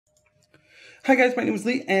Hi guys, my name is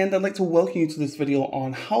Lee and I'd like to welcome you to this video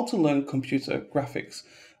on how to learn computer graphics.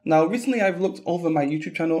 Now recently I've looked over my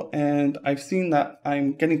YouTube channel and I've seen that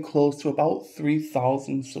I'm getting close to about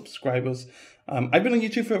 3,000 subscribers. I've been on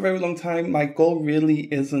YouTube for a very long time. My goal really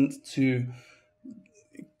isn't to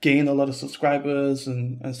gain a lot of subscribers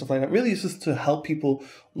and stuff like that. Really it's just to help people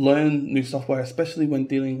learn new software, especially when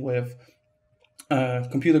dealing with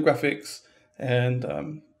computer graphics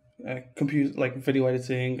and computer like video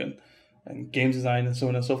editing and game design and so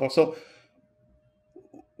on and so forth. So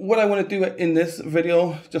what I want to do in this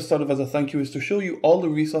video, just sort of as a thank you, is to show you all the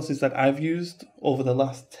resources that I've used over the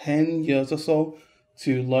last 10 years or so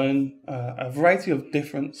to learn a variety of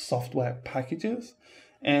different software packages.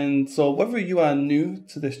 And so whether you are new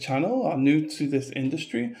to this channel or new to this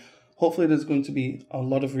industry, hopefully there's going to be a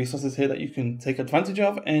lot of resources here that you can take advantage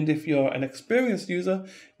of. And if you're an experienced user,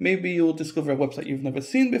 maybe you'll discover a website you've never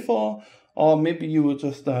seen before, or maybe you will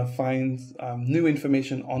just find new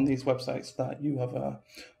information on these websites that you have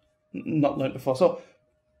not learned before. So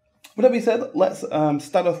with that being said, let's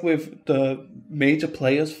start off with the major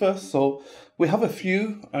players first. So we have a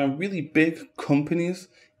few really big companies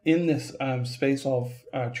in this space of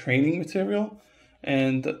training material.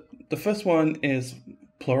 And the first one is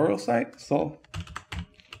Pluralsight. So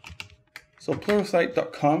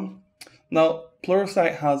Pluralsight.com. Now,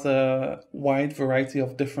 Pluralsight has a wide variety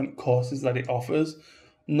of different courses that it offers,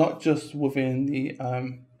 not just within the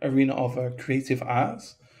arena of creative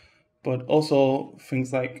arts, but also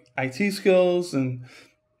things like IT skills and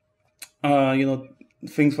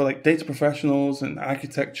things for like data professionals and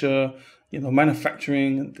architecture,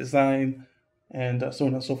 manufacturing and design, and so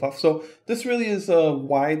on and so forth. So this really is a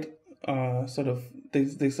wide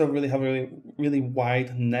they still really have a really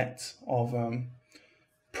wide net of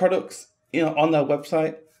products on their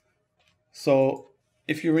website. So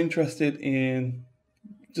if you're interested in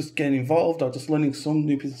just getting involved or just learning some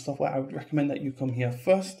new piece of software, I would recommend that you come here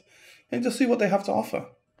first and just see what they have to offer.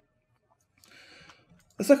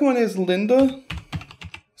 The second one is Lynda.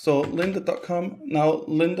 So Lynda.com. Now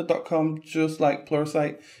Lynda.com, just like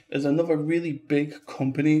Pluralsight, is another really big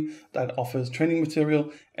company that offers training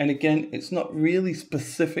material. And again, it's not really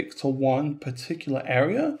specific to one particular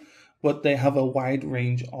area, but they have a wide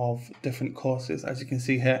range of different courses. As you can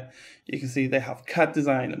see here, you can see they have CAD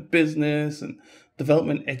design and business and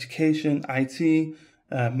development, education, IT,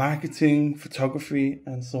 marketing, photography,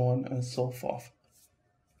 and so on and so forth.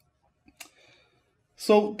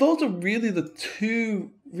 So those are really the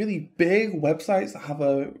two really big websites that have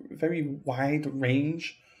a very wide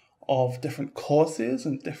range of different courses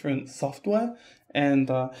and different software. And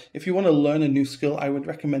if you want to learn a new skill, I would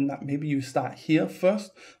recommend that maybe you start here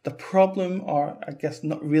first. The problem, or I guess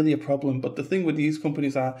not really a problem, but the thing with these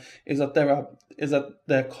companies is that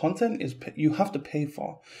their content is you have to pay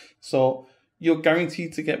for. So you're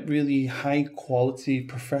guaranteed to get really high quality,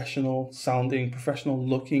 professional sounding, professional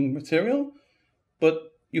looking material,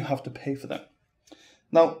 but you have to pay for them.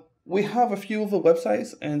 Now, we have a few other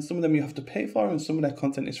websites, and some of them you have to pay for, and some of their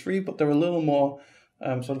content is free, but they're a little more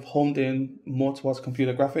sort of honed in more towards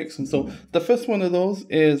computer graphics. And so the first one of those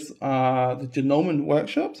is the Genomen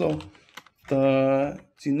Workshop. So the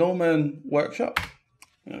Genomen Workshop,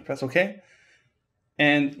 I'm gonna press OK.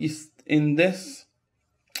 And on this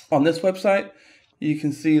website, you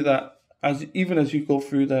can see that even as you go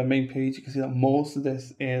through the main page, you can see that most of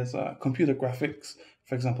this is computer graphics.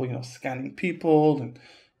 For example, scanning people and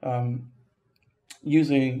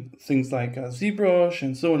using things like ZBrush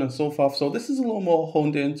and so on and so forth. So this is a little more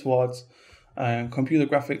honed in towards computer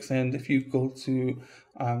graphics. And if you go to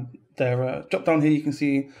their drop down here, you can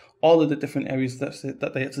see all of the different areas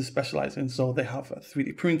that they actually specialize in. So they have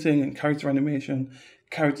 3D printing and character animation,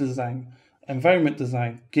 character design, environment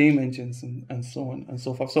design, game engines, and so on and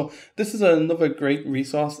so forth. So this is another great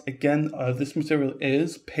resource. Again, this material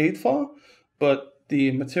is paid for, but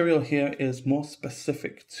the material here is more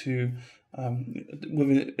specific to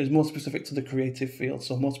the creative field,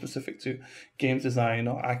 so more specific to game design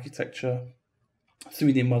or architecture,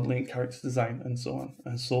 3D modeling, character design, and so on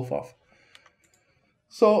and so forth.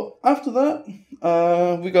 So after that,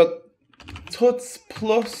 we got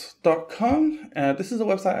tutsplus.com. This is a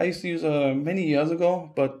website I used to use many years ago,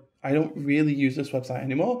 but I don't really use this website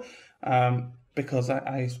anymore because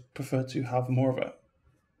I prefer to have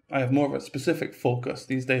I have more of a specific focus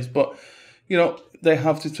these days. But they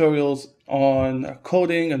have tutorials on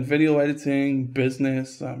coding and video editing,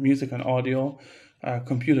 business, music and audio,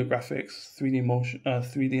 computer graphics, 3D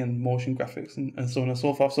and motion graphics, and so on and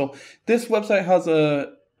so forth. So this website has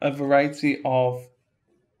a variety of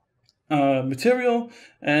material,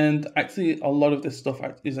 and actually a lot of this stuff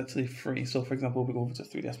is actually free. So for example, we go over to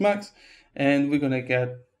 3ds Max and we're going to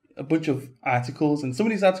get a bunch of articles, and some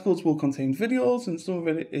of these articles will contain videos and some of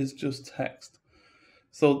it is just text.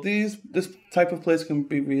 So this type of place can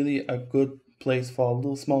be really a good place for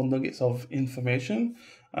little small nuggets of information.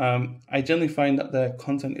 I generally find that their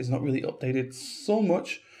content is not really updated so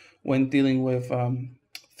much when dealing with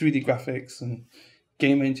 3D graphics and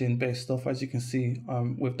game engine based stuff, as you can see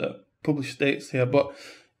with the published dates here. But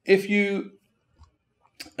if you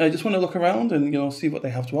just want to look around and see what they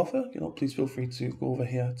have to offer, please feel free to go over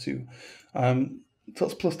here to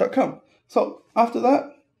tuxplus.com. So after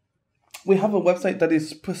that, we have a website that is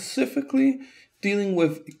specifically dealing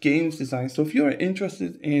with games design. So if you're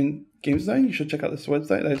interested in game design, you should check out this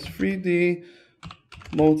website. That's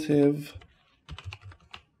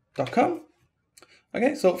 3dmotive.com.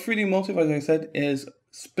 Okay, so 3D Motive, as I said, is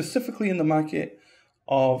specifically in the market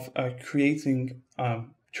of creating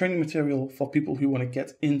training material for people who want to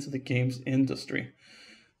get into the games industry.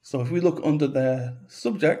 So if we look under their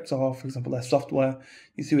subjects, or for example their software,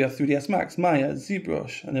 you see we have 3ds Max, Maya,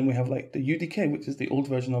 ZBrush, and then we have like the UDK, which is the old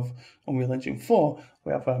version of Unreal Engine 4.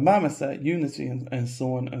 We have Marmoset, Unity, and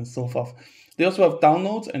so on and so forth. They also have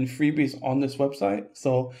downloads and freebies on this website.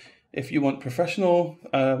 So if you want professional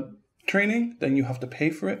training, then you have to pay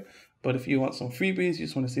for it. But if you want some freebies, you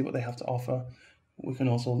just want to see what they have to offer, we can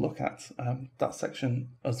also look at that section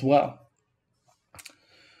as well.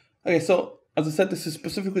 Okay, so as I said, this is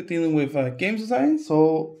specifically dealing with games design.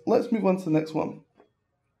 So let's move on to the next one.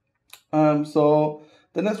 So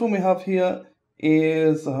the next one we have here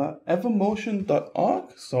is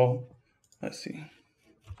evermotion.org. So let's see.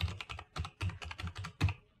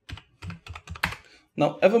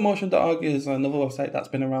 Now, evermotion.org is another website that's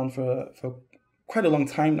been around for quite a long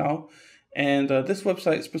time now. And this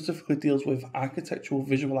website specifically deals with architectural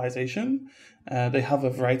visualization. They have a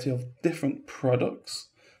variety of different products.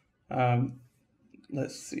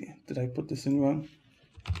 Let's see, did I put this in wrong?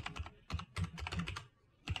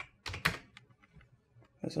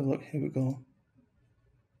 Let's have a look, here we go.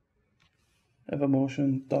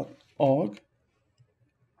 Evermotion.org.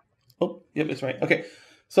 Oh, yep, it's right. Okay,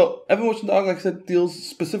 so evermotion.org, like I said, deals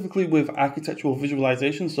specifically with architectural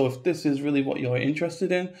visualization. So if this is really what you're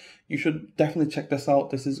interested in, you should definitely check this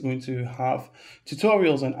out. This is going to have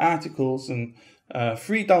tutorials and articles and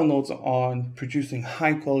free downloads on producing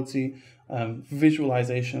high quality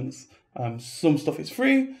visualizations. Some stuff is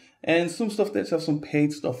free and some stuff that have some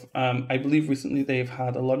paid stuff. I believe recently they've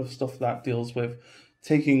had a lot of stuff that deals with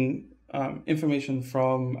taking information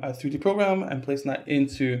from a 3D program and placing that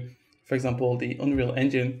into, for example, the Unreal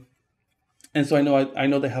Engine. And so I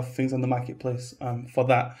know they have things on the marketplace for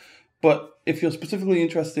that. But if you're specifically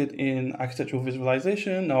interested in architectural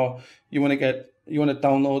visualization, or you want to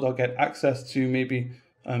download or get access to maybe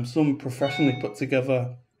some professionally put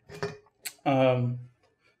together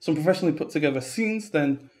scenes,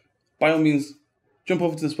 then by all means jump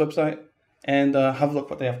over to this website and have a look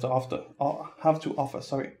what they have to offer.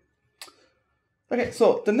 Sorry. Okay,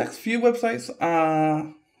 so the next few websites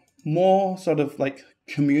are more sort of like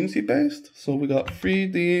community based. So we got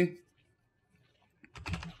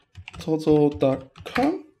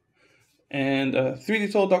 3dtotal.com, and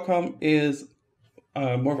 3dtotal.com is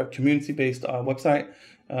more of a community based website.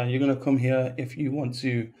 You're going to come here if you want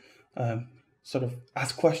to sort of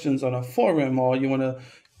ask questions on a forum, or you want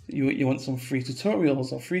some free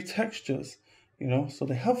tutorials or free textures. So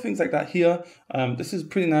they have things like that here. This is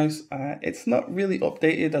pretty nice. It's not really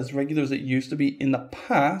updated as regular as it used to be in the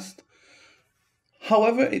past.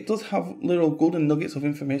 However, it does have little golden nuggets of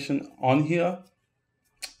information on here.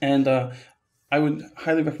 And I would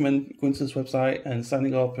highly recommend going to this website and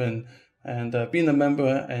signing up and being a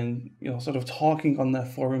member and sort of talking on their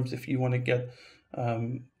forums if you want to get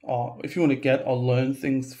or learn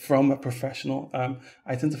things from a professional.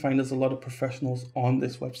 I tend to find there's a lot of professionals on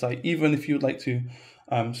this website. Even if you'd like to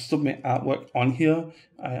submit artwork on here,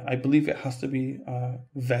 I believe it has to be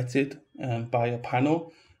vetted by a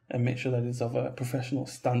panel and make sure that it's of a professional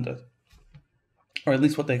standard, or at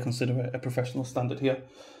least what they consider a professional standard here.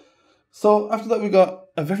 So after that, we got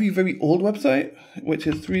a very, very old website, which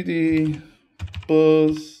is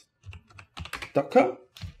 3dbuzz.com.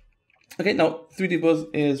 Okay, now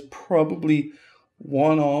 3dbuzz is probably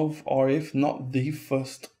one of, or if not the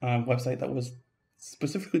first website that was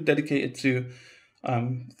specifically dedicated to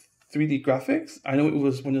 3D graphics. I know it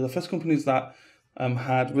was one of the first companies that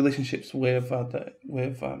had relationships with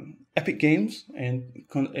Epic Games and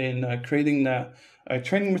in creating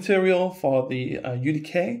training material for the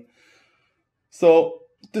UDK. So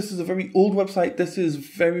this is a very old website. This is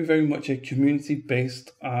very, very much a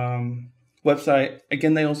community-based website.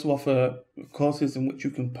 Again, they also offer courses in which you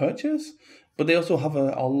can purchase, but they also have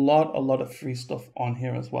a lot of free stuff on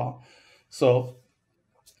here as well. So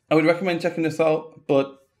I would recommend checking this out,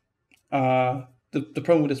 but the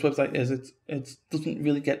problem with this website is it doesn't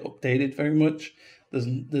really get updated very much.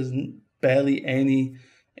 There's barely any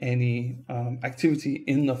activity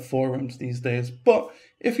in the forums these days. But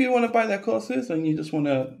if you want to buy their courses and you just want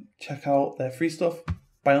to check out their free stuff,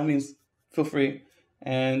 by all means, feel free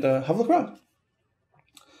and have a look around.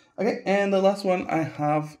 Okay, and the last one I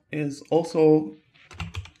have is also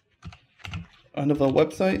another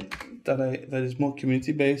website that is more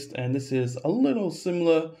community based, and this is a little more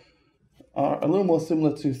similar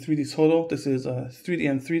to 3D Total. This is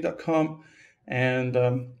 3dm3.com, and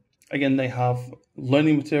again, they have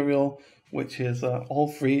learning material, which is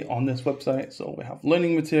all free on this website. So we have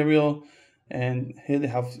learning material, and here they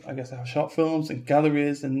have, I guess they have short films and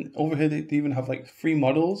galleries, and over here they even have like free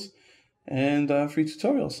models and free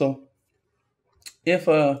tutorials. So if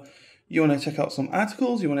you want to check out some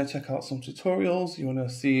articles, you want to check out some tutorials, you want to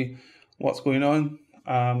see what's going on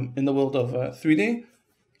in the world of 3D,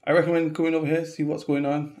 I recommend going over here, see what's going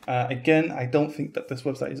on. Again, I don't think that this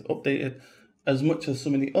website is updated as much as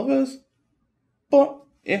some of the others, but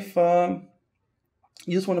if you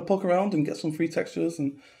just want to poke around and get some free textures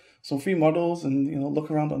and some free models, and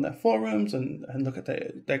look around on their forums and look at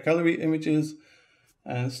their gallery images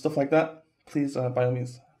and stuff like that, please by all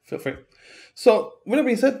means feel free. So with that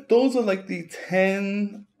being said, those are like the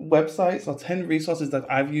 10 websites or 10 resources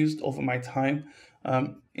that I've used over my time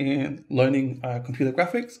in learning computer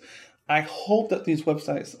graphics. I hope that these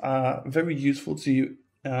websites are very useful to you,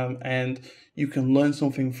 and you can learn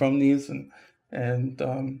something from these, and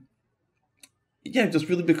yeah, just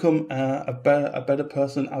really become a better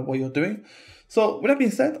person at what you're doing. So with that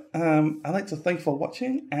being said, I'd like to thank you for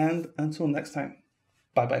watching, and until next time,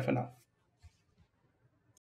 bye bye for now.